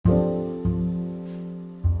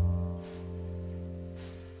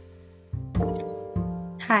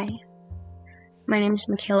Hi, my name is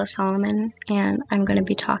McKayla Solomon, and I'm going to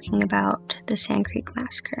be talking about the Sand Creek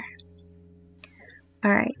Massacre.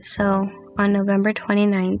 Alright, so on November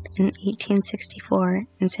 29th in 1864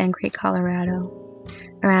 in Sand Creek, Colorado,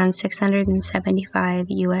 around 675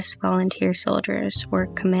 U.S. volunteer soldiers were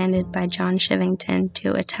commanded by John Shivington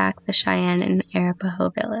to attack the Cheyenne and Arapaho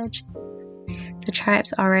village. The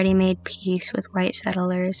tribes already made peace with white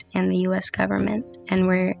settlers and the U.S. government and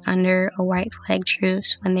were under a white flag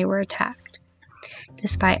truce when they were attacked.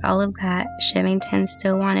 Despite all of that, Shivington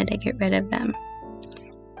still wanted to get rid of them.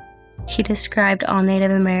 He described all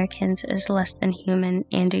Native Americans as less than human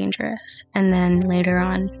and dangerous, and then later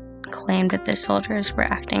on claimed that the soldiers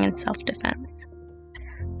were acting in self-defense.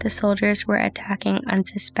 The soldiers were attacking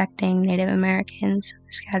unsuspecting Native Americans,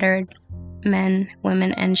 scattered men,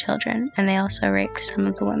 women, and children, and they also raped some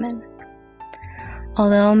of the women.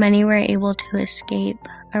 Although many were able to escape,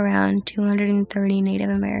 around 230 Native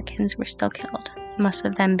Americans were still killed, most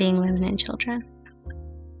of them being women and children.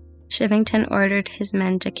 Shivington ordered his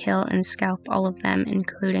men to kill and scalp all of them,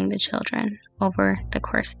 including the children, over the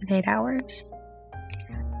course of 8 hours.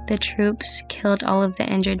 The troops killed all of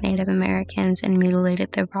the injured Native Americans and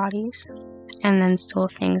mutilated their bodies, and then stole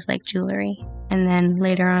things like jewelry, and then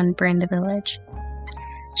later on burned the village.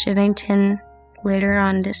 Shivington later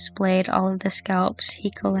on displayed all of the scalps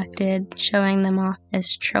he collected, showing them off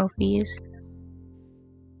as trophies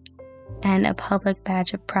and a public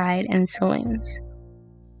badge of pride in saloons.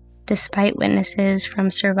 Despite witnesses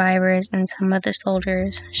from survivors and some of the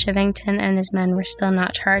soldiers, Shivington and his men were still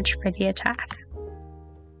not charged for the attack.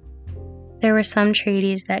 There were some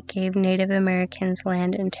treaties that gave Native Americans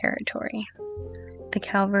land and territory. The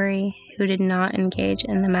cavalry, who did not engage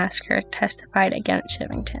in the massacre, testified against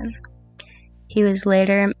Shivington. He was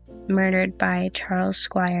later murdered by Charles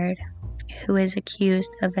Squired, who is accused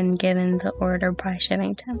of having given the order by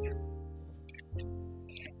Shivington.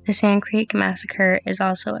 The Sand Creek Massacre is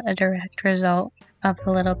also a direct result of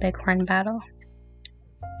the Little Bighorn Battle.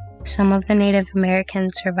 Some of the Native American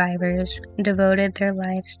survivors devoted their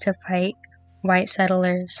lives to fight white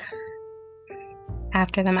settlers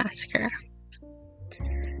after the massacre.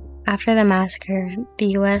 After the massacre, the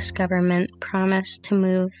U.S. government promised to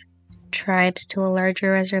move tribes to a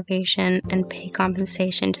larger reservation and pay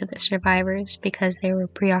compensation to the survivors because they were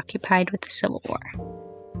preoccupied with the Civil War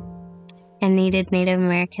and needed Native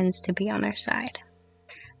Americans to be on their side.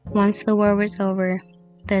 Once the war was over,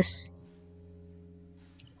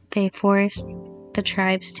 they forced the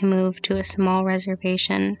tribes to move to a small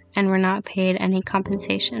reservation and were not paid any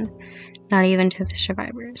compensation, not even to the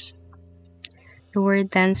survivors. The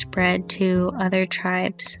word then spread to other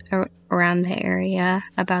tribes around the area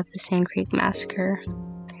about the Sand Creek Massacre,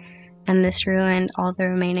 and this ruined all the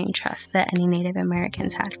remaining trust that any Native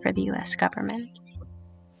Americans had for the U.S. government.